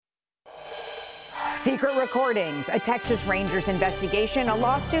Secret recordings, a Texas Rangers investigation, a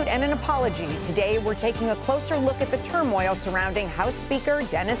lawsuit, and an apology. Today, we're taking a closer look at the turmoil surrounding House Speaker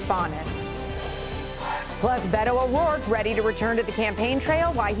Dennis Bonnen. Plus, Beto O'Rourke ready to return to the campaign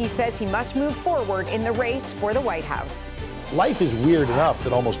trail, why he says he must move forward in the race for the White House. Life is weird enough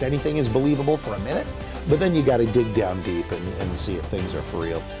that almost anything is believable for a minute, but then you got to dig down deep and see if things are for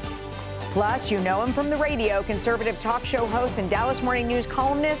real. Plus, you know him from the radio, conservative talk show host and Dallas Morning News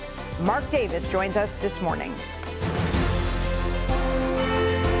columnist Mark Davis joins us this morning.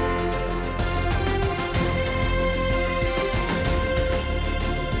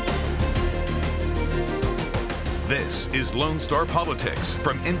 This is Lone Star Politics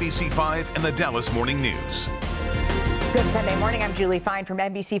from NBC5 and the Dallas Morning News. Good Sunday morning. I'm Julie Fine from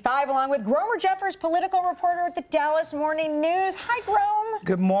NBC5, along with Gromer Jeffers, political reporter at the Dallas Morning News. Hi, Grom.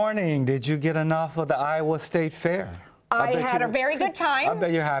 Good morning. Did you get enough of the Iowa State Fair? I had a very good time. I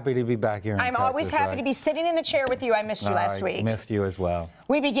bet you're happy to be back here in Texas, always happy to be sitting in the chair with you. I missed you last week. Missed you as well.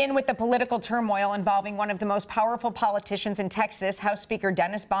 We begin with the political turmoil involving one of the most powerful politicians in Texas, House Speaker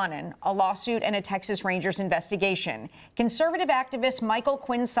Dennis Bonnen, a lawsuit and a Texas Rangers investigation. Conservative activist Michael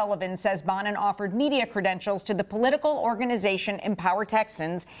Quinn Sullivan says Bonnen offered media credentials to the political organization Empower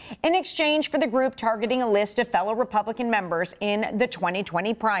Texans in exchange for the group targeting a list of fellow Republican members in the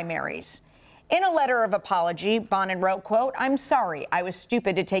 2020 primaries. In a letter of apology, Bonnen wrote, quote, "I'm sorry. I was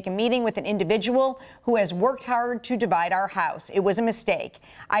stupid to take a meeting with an individual who has worked hard to divide our House. It was a mistake.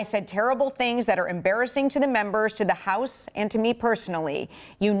 I said terrible things that are embarrassing to the members, to the House, and to me personally.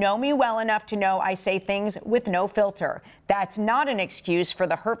 You know me well enough to know I say things with no filter. That's not an excuse for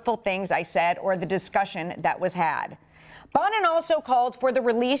the hurtful things I said or the discussion that was had." Bonnen also called for the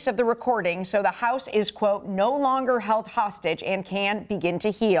release of the recording so the House is, quote, no longer held hostage and can begin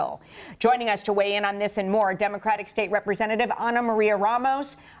to heal. Joining us to weigh in on this and more, Democratic State Representative Ana Maria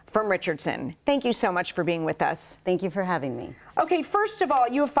Ramos from Richardson. Thank you so much for being with us. Thank you for having me. Okay, first of all,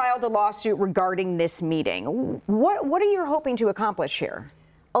 you have filed a lawsuit regarding this meeting. What are you hoping to accomplish here?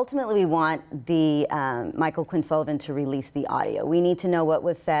 Ultimately, we want the Michael Quinn Sullivan to release the audio. We need to know what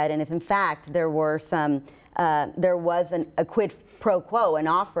was said, and if in fact there was a quid pro quo, an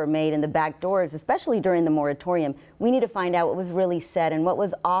offer made in the back doors, especially during the moratorium, we need to find out what was really said and what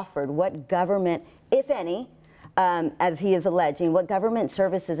was offered, what government, if any, as he is alleging, what government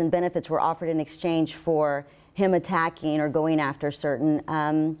services and benefits were offered in exchange for him attacking or going after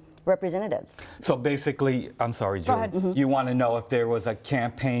certain representatives. So basically, I'm sorry, Julie, you want to know if there was a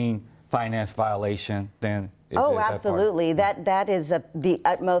campaign finance violation, then oh, absolutely. That is the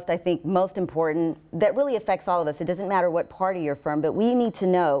utmost, I think, most important. That really affects all of us. It doesn't matter what party you're from, but we need to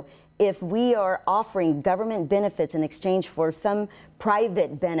know if we are offering government benefits in exchange for some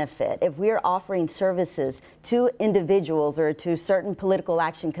private benefit, if we are offering services to individuals or to certain political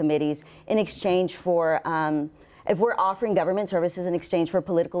action committees in exchange for if we're offering government services in exchange for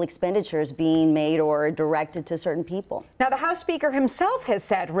political expenditures being made or directed to certain people. Now, the House Speaker himself has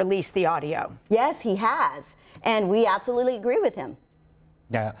said release the audio. Yes, he has. And we absolutely agree with him.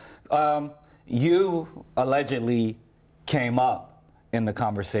 Yeah. You allegedly came up in the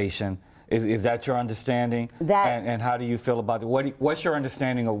conversation. Is that your understanding? And how do you feel about it? What's your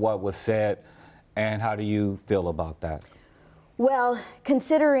understanding of what was said, and how do you feel about that? Well,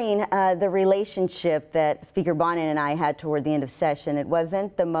 considering the relationship that Speaker Bonnen and I had toward the end of session, it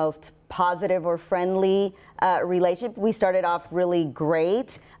wasn't the most positive or friendly relationship. We started off really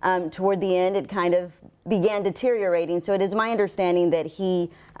great. Toward the end, it kind of began deteriorating. So it is my understanding that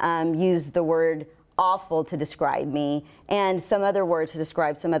he used the word awful to describe me and some other words to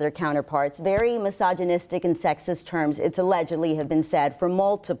describe some other counterparts. Very misogynistic and sexist terms, it's allegedly have been said from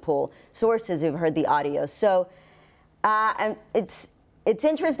multiple sources who've heard the audio. So and it's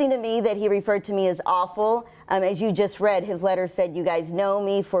interesting to me that he referred to me as awful. As you just read, his letter said, you guys know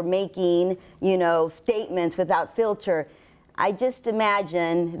me for making, statements without filter. I just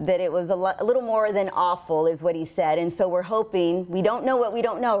imagine that it was a little more than awful is what he said. And so we're hoping, we don't know what we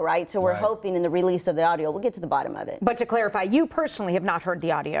don't know, right? So we're hoping in the release of the audio, we'll get to the bottom of it. But to clarify, you personally have not heard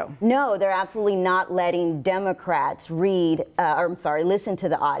the audio? No, they're absolutely not letting Democrats listen to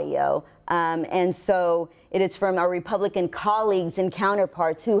the audio. And so it is from our Republican colleagues and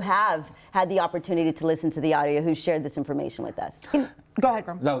counterparts who have had the opportunity to listen to the audio, who shared this information with us. Go ahead,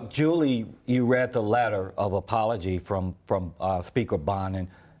 Grum. No, Julie, you read the letter of apology from Speaker Bonnen.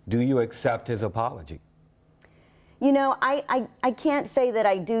 Do you accept his apology? I can't say that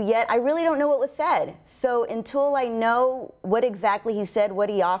I do yet. I really don't know what was said. So until I know what exactly he said, what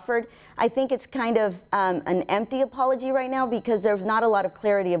he offered, I think it's kind of an empty apology right now because there's not a lot of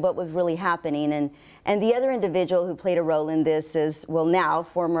clarity of what was really happening. And the other individual who played a role in this is, well, now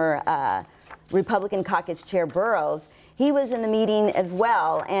former Republican Caucus Chair Burrows, he was in the meeting as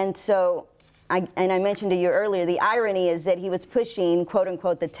well. And so, I mentioned to you earlier, the irony is that he was pushing, quote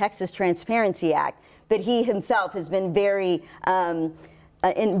unquote, the Texas Transparency Act, but he himself has been very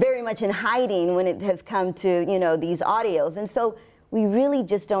much in hiding when it has come to, these audios. And so we really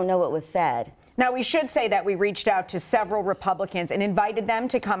just don't know what was said. Now, we should say that we reached out to several Republicans and invited them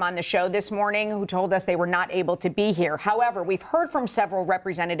to come on the show this morning who told us they were not able to be here. However, we've heard from several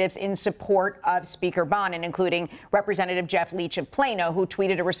representatives in support of Speaker Bonnen, including Representative Jeff Leach of Plano, who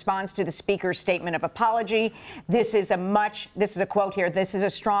tweeted a response to the Speaker's statement of apology. This is a quote here. "This is a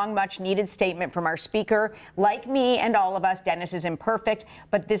strong, much needed statement from our Speaker. Like me and all of us, Dennis is imperfect,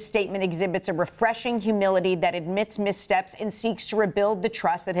 but this statement exhibits a refreshing humility that admits missteps and seeks to rebuild the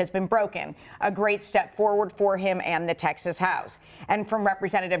trust that has been broken. A great step forward for him and the Texas House." And from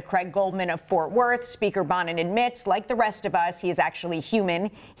Representative Craig Goldman of Fort Worth, Speaker Bonnen admits, like the rest of us, he is actually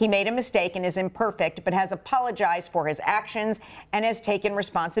human. He made a mistake and is imperfect, but has apologized for his actions and has taken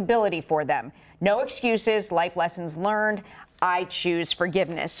responsibility for them. No excuses, life lessons learned. I choose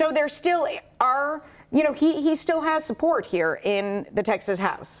forgiveness. So there still are, he still has support here in the Texas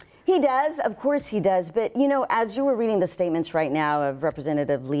House. He does, of course he does. But, as you were reading the statements right now of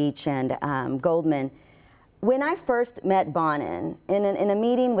Representative Leach and Goldman, when I first met Bonnen in a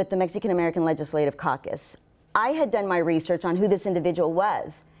meeting with the Mexican American Legislative Caucus, I had done my research on who this individual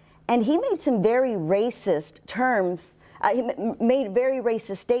was. And he made some very racist terms. He made very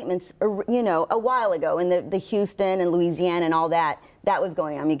racist statements, a while ago in the Houston and Louisiana and all that was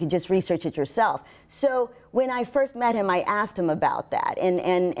going on. You could just research it yourself. So when I first met him, I asked him about that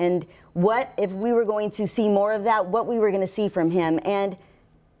and what, if we were going to see more of that, what we were going to see from him. And,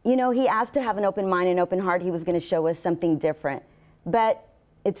 he asked to have an open mind and open heart. He was going to show us something different, but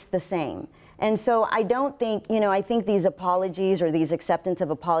it's the same. And so I don't think, I think these apologies or these acceptance of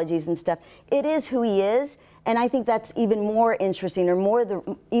apologies and stuff, it is who he is. And I think that's even more interesting or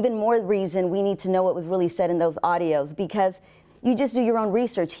even more reason we need to know what was really said in those audios, because you just do your own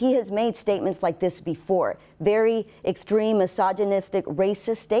research. He has made statements like this before, very extreme, misogynistic,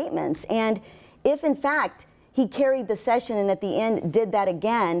 racist statements. And if, in fact, he carried the session and at the end did that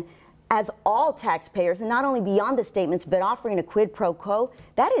again, as all taxpayers, and not only beyond the statements, but offering a quid pro quo,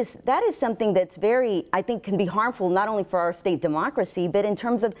 that is something that's very, I think, can be harmful not only for our state democracy, but in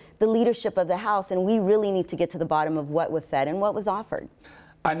terms of the leadership of the House. And we really need to get to the bottom of what was said and what was offered.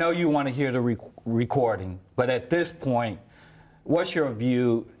 I know you want to hear the recording, but at this point, what's your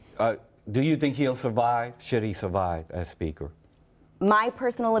view? Do you think he'll survive? Should he survive as Speaker? My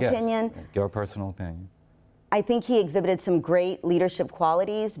personal opinion? Yes, your personal opinion. I think he exhibited some great leadership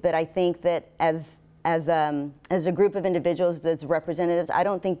qualities, but I think that as a group of individuals, as representatives, I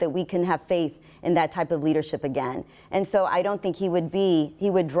don't think that we can have faith in that type of leadership again. And so I don't think he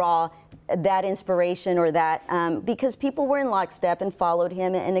would draw that inspiration or that, because people were in lockstep and followed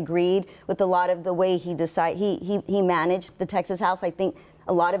him and agreed with a lot of the way he managed the Texas House. I think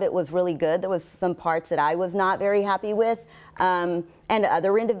a lot of it was really good. There was some parts that I was not very happy with, and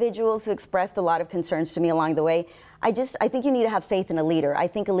other individuals who expressed a lot of concerns to me along the way. I think you need to have faith in a leader. I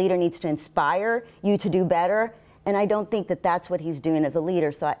think a leader needs to inspire you to do better, and I don't think that that's what he's doing as a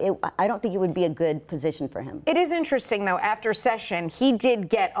leader. So I don't think it would be a good position for him. It is interesting, though, after session, he did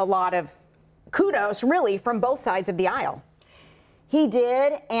get a lot of kudos, really, from both sides of the aisle. He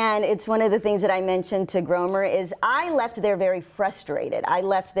did, and it's one of the things that I mentioned to Gromer is I left there very frustrated. I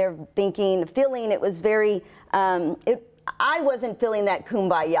left there feeling it was very, I wasn't feeling that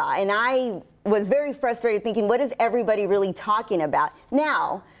kumbaya, and I was very frustrated thinking, what is everybody really talking about?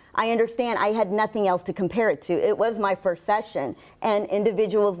 Now, I understand I had nothing else to compare it to. It was my first session, and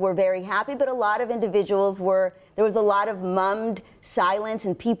individuals were very happy, but a lot of individuals there was a lot of mummed silence,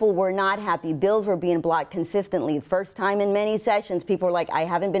 and people were not happy. Bills were being blocked consistently. First time in many sessions, people were like, I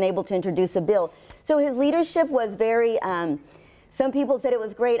haven't been able to introduce a bill. So his leadership was very, some people said it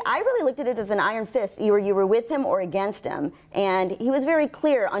was great. I really looked at it as an iron fist. You were with him or against him. And he was very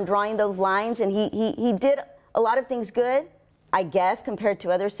clear on drawing those lines, and he did a lot of things good, I guess, compared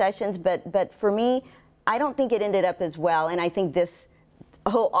to other sessions. But for me, I don't think it ended up as well. And I think this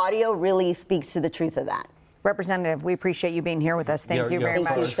whole audio really speaks to the truth of that. Representative, we appreciate you being here with us. Thank you very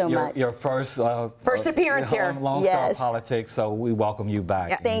much. Thank you so much. Your first appearance here. Lone Star Politics, so we welcome you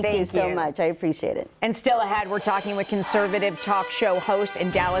back. Yeah, thank you so much. I appreciate it. And still ahead, we're talking with conservative talk show host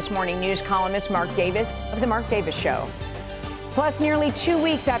and Dallas Morning News columnist Mark Davis of The Mark Davis Show. Plus, nearly 2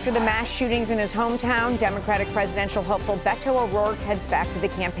 weeks after the mass shootings in his hometown, Democratic presidential hopeful Beto O'Rourke heads back to the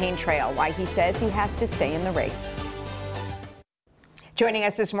campaign trail. Why he says he has to stay in the race. Joining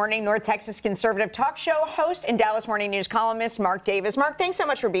us this morning, North Texas conservative talk show host and Dallas Morning News columnist Mark Davis. Mark, thanks so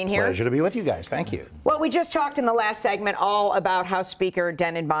much for being here. Pleasure to be with you guys. Thank you. Well, we just talked in the last segment all about House Speaker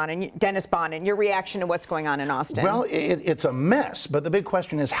Dennis Bonnen. Your reaction to what's going on in Austin? Well, it's a mess, but the big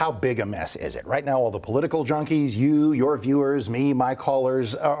question is, how big a mess is it? Right now, all the political junkies, you, your viewers, me, my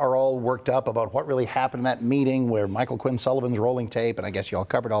callers, are all worked up about what really happened in that meeting where Michael Quinn Sullivan's rolling tape, and I guess you all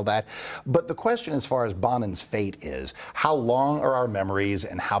covered all that. But the question as far as Bonnen's fate is, how long are our memories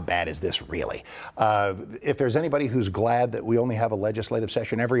and how bad is this really? If there's anybody who's glad that we only have a legislative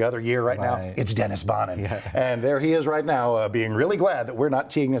session every other year right now, it's Dennis Bonnen. Yeah. And there he is right now being really glad that we're not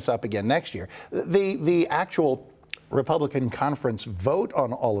teeing this up again next year. The actual Republican conference vote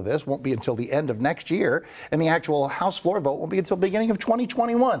on all of this won't be until the end of next year, and the actual House floor vote won't be until the beginning of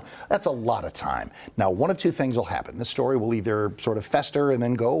 2021. That's a lot of time. Now, one of two things will happen. This story will either sort of fester and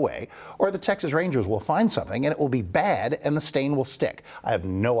then go away, or the Texas Rangers will find something and it will be bad and the stain will stick. I have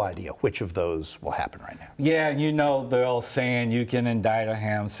no idea which of those will happen right now. Yeah, you know the old saying, you can indict a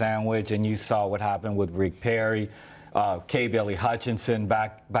ham sandwich, and you saw what happened with Rick Perry, K. Billy Hutchinson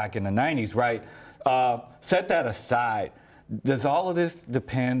back in the 90s, right? Set that aside. Does all of this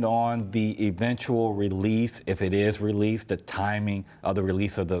depend on the eventual release, if it is released, the timing of the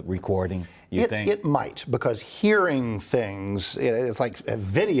release of the recording? It might, because hearing things, it's like a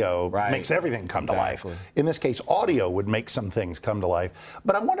video makes everything come to life. In this case, audio would make some things come to life.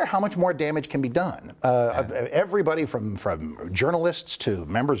 But I wonder how much more damage can be done. Everybody from journalists to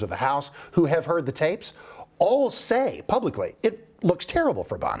members of the House who have heard the tapes all say publicly, it looks terrible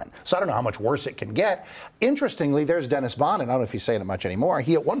for Bonnen. So I don't know how much worse it can get. Interestingly, there's Dennis Bonnen. I don't know if he's saying it much anymore.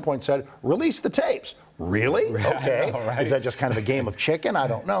 He at one point said, release the tapes. Really? Okay. Is that just kind of a game of chicken? I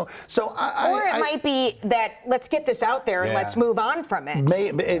don't know. So or it might be that let's get this out there and let's move on from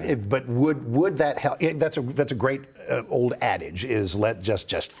it. But would that help? That's a great old adage, is let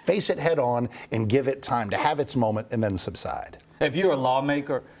just face it head on and give it time to have its moment and then subside. If you're a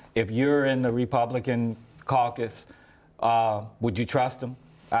lawmaker, if you're in the Republican caucus, would you trust them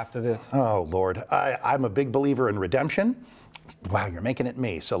after this? Oh, Lord. I'm a big believer in redemption. Wow, you're making it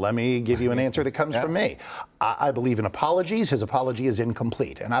me. So let me give you an answer that comes from me. I believe in apologies. His apology is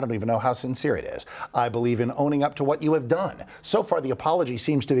incomplete, and I don't even know how sincere it is. I believe in owning up to what you have done. So far, the apology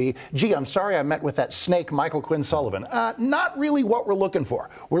seems to be, gee, I'm sorry I met with that snake, Michael Quinn Sullivan. Not really what we're looking for.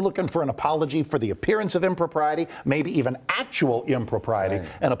 We're looking for an apology for the appearance of impropriety, maybe even actual impropriety,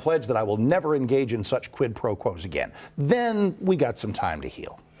 and a pledge that I will never engage in such quid pro quos again. Then we got some time to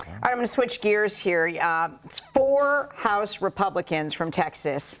heal. All right, I'm going to switch gears here. It's 4 House Republicans from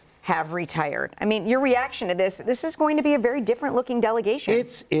Texas have retired. I mean, your reaction to this is going to be a very different looking delegation.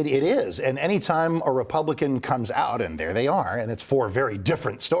 It is. And anytime a Republican comes out, and there they are, and it's 4 very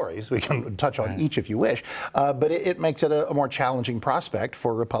different stories, we can touch on each if you wish, but it makes it a more challenging prospect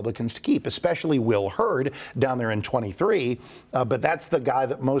for Republicans to keep, especially Will Hurd down there in 23. But that's the guy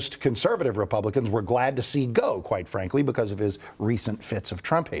that most conservative Republicans were glad to see go, quite frankly, because of his recent fits of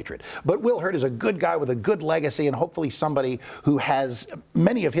Trump hatred. But Will Hurd is a good guy with a good legacy, and hopefully somebody who has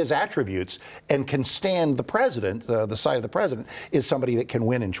many of his attributes and can stand the president, the side of the president, is somebody that can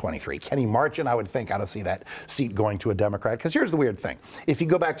win in 23. Kenny Marchant, I would think, I don't see that seat going to a Democrat, because here's the weird thing. If you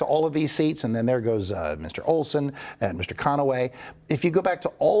go back to all of these seats, and then there goes Mr. Olson and Mr. Conaway, if you go back to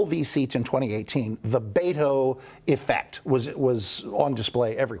all these seats in 2018, the Beto effect was on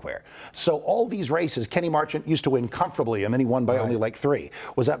display everywhere. So all these races, Kenny Marchant used to win comfortably, and then he won by only like 3.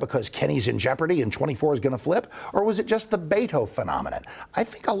 Was that because Kenny's in jeopardy and 24 is going to flip? Or was it just the Beto phenomenon? I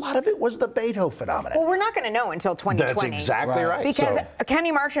think a lot of it was the Beto phenomenon. Well, we're not going to know until 2020. That's exactly right. Because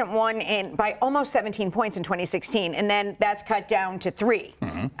Kenny Marchant won by almost 17 points in 2016, and then that's cut down to 3.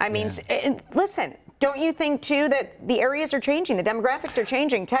 I mean, listen, don't you think, too, that the areas are changing, the demographics are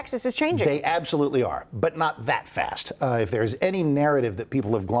changing, Texas is changing? They absolutely are, but not that fast. If there's any narrative that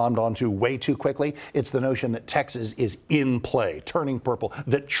people have glommed onto way too quickly, it's the notion that Texas is in play, turning purple,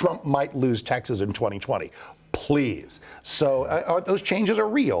 that Trump might lose Texas in 2020. Please. So those changes are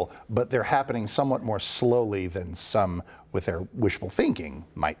real, but they're happening somewhat more slowly than some with their wishful thinking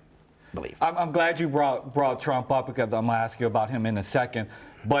might believe. I'm glad you brought Trump up, because I'm going to ask you about him in a second.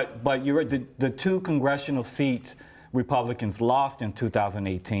 But you're the 2 congressional seats Republicans lost in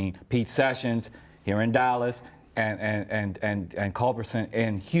 2018, Pete Sessions here in Dallas and Culberson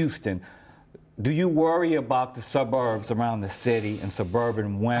in Houston. Do you worry about the suburbs around the city and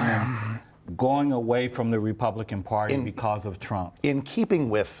suburban women going away from the Republican Party because of Trump? In keeping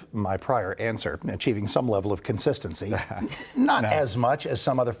with my prior answer, achieving some level of consistency, not as much as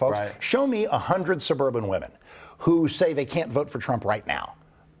some other folks. Show me 100 suburban women who say they can't vote for Trump right now.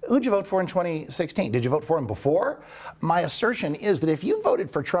 Who'd you vote for in 2016? Did you vote for him before? My assertion is that if you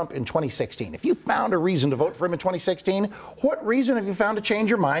voted for Trump in 2016, if you found a reason to vote for him in 2016, what reason have you found to change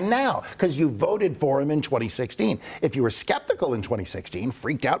your mind now? Because you voted for him in 2016. If you were skeptical in 2016,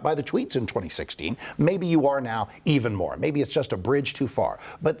 freaked out by the tweets in 2016, maybe you are now even more. Maybe it's just a bridge too far.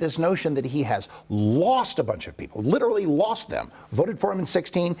 But this notion that he has lost a bunch of people, literally lost them, voted for him in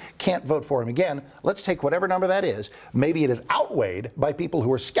 16, can't vote for him again. Let's take whatever number that is. Maybe it is outweighed by people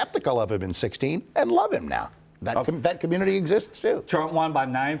who are skeptical of him in 16 and love him now. That community exists too. Trump won by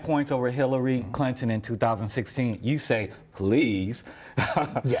 9 points over Hillary Clinton in 2016. You say, please.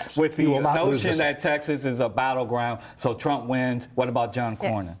 Yes. With the He will not lose notion this. that Texas is a battleground, so Trump wins. What about John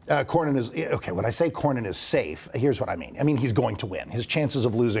Cornyn? Cornyn is, okay, when I say Cornyn is safe, here's what I mean. I mean, he's going to win. His chances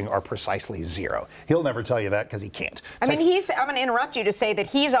of losing are precisely zero. He'll never tell you that because he can't. I mean, I'm going to interrupt you to say that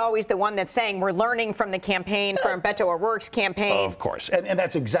he's always the one that's saying we're learning from the campaign, from Beto O'Rourke's campaign. Of course. And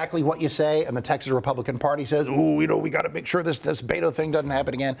that's exactly what you say. And the Texas Republican Party says, ooh, you know, we got to make sure this Beto thing doesn't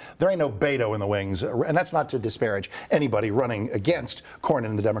happen again. There ain't no Beto in the wings. And that's not to disparage anybody running against Cornyn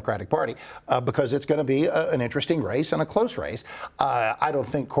in the Democratic Party, because it's going to be an interesting race and a close race. I don't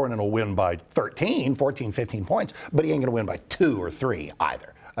think Cornyn will win by 13, 14, 15 points, but he ain't going to win by 2 or 3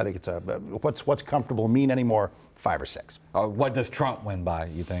 either. I think it's what's comfortable mean anymore? 5 or 6. What does Trump win by,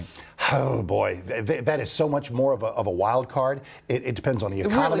 you think? Oh boy, that is so much more of a wild card. It depends on the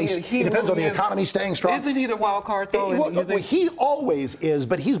economy. Really, it depends on the economy staying strong. Isn't he the wild card though? Well, he always is,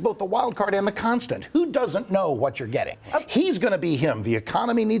 but he's both the wild card and the constant. Who doesn't know what you're getting? He's going to be him. The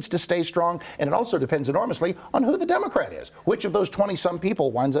economy needs to stay strong, and it also depends enormously on who the Democrat is. Which of those 20-some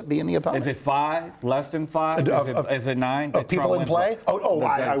people winds up being the opponent? Is it 5? Less than 5? Is it 9? Of people in play?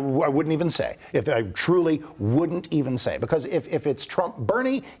 I wouldn't even say. If I truly wouldn't even say, because if it's Trump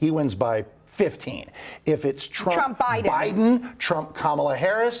Bernie, he wins by 15. If it's Trump Biden, Trump Kamala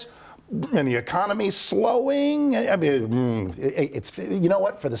Harris, and the economy's slowing, I mean, it's, you know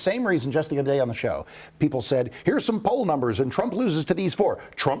what? For the same reason, just the other day on the show, people said, here's some poll numbers, and Trump loses to these 4.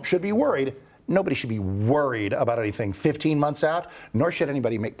 Trump should be worried. Nobody should be worried about anything 15 months out, nor should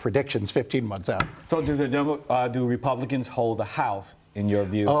anybody make predictions 15 months out. So do Republicans hold the House, in your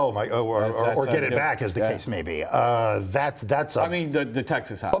view? Or get it back, as the case may be. I mean, the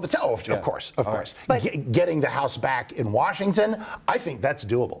Texas House. Of course. But getting the House back in Washington, I think that's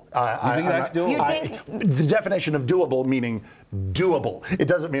doable. You think that's doable? The definition of doable meaning doable. It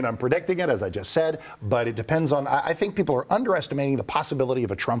doesn't mean I'm predicting it, as I just said, but it depends on. I think people are underestimating the possibility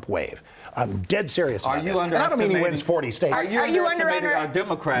of a Trump wave. I'm dead serious about this. And I don't mean he wins 40 states. Are you underestimating a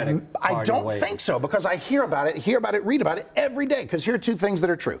Democratic Party I don't wave? think so, because I hear about it, read about it every day. Because here are 2 things that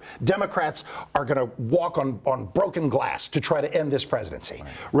are true. Democrats are going to walk on broken glass to try to end this presidency.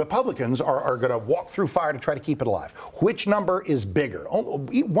 Right. Republicans are going to walk through fire to try to keep it alive. Which number is bigger?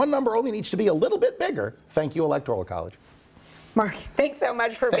 One number only needs to be a little bit bigger. Thank you, Electoral College. Mark, thanks so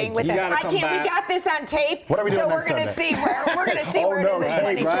much for being with us. We got this on tape. What are we doing next Sunday? We're going to see where it is in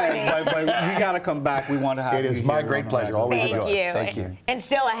 2020. Right, but you got to come back. We want to have you. It is my great pleasure. Always enjoy it. Thank you. And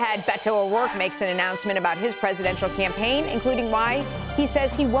still ahead, Beto O'Rourke makes an announcement about his presidential campaign, including why he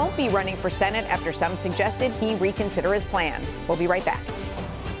says he won't be running for Senate after some suggested he reconsider his plan. We'll be right back.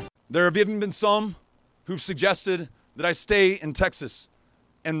 There have even been some who've suggested that I stay in Texas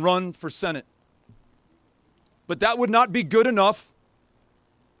and run for Senate. But that would not be good enough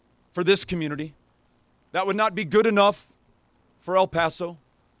for this community. That would not be good enough for El Paso.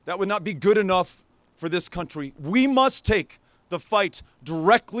 That would not be good enough for this country. We must take the fight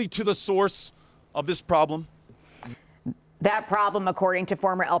directly to the source of this problem. That problem, according to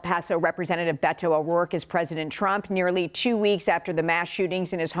former El Paso Representative Beto O'Rourke, is President Trump. Nearly 2 weeks after the mass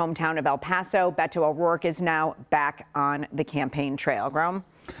shootings in his hometown of El Paso, Beto O'Rourke is now back on the campaign trail. Grom?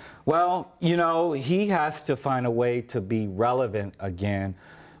 Well, he has to find a way to be relevant again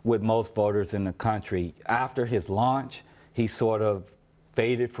with most voters in the country. After his launch, he sort of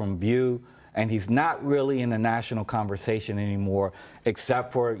faded from view, and he's not really in the national conversation anymore,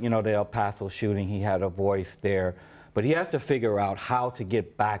 except for, the El Paso shooting. He had a voice there. But he has to figure out how to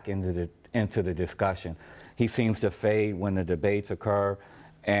get back into the discussion. He seems to fade when the debates occur.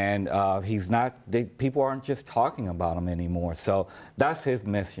 And people aren't just talking about him anymore. So that's his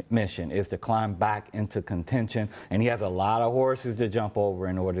mission, is to climb back into contention. And he has a lot of horses to jump over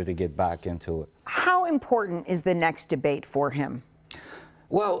in order to get back into it. How important is the next debate for him?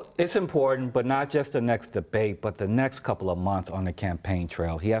 Well, it's important, but not just the next debate, but the next couple of months on the campaign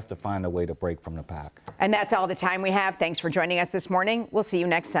trail. He has to find a way to break from the pack. And that's all the time we have. Thanks for joining us this morning. We'll see you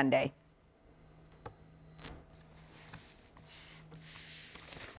next Sunday.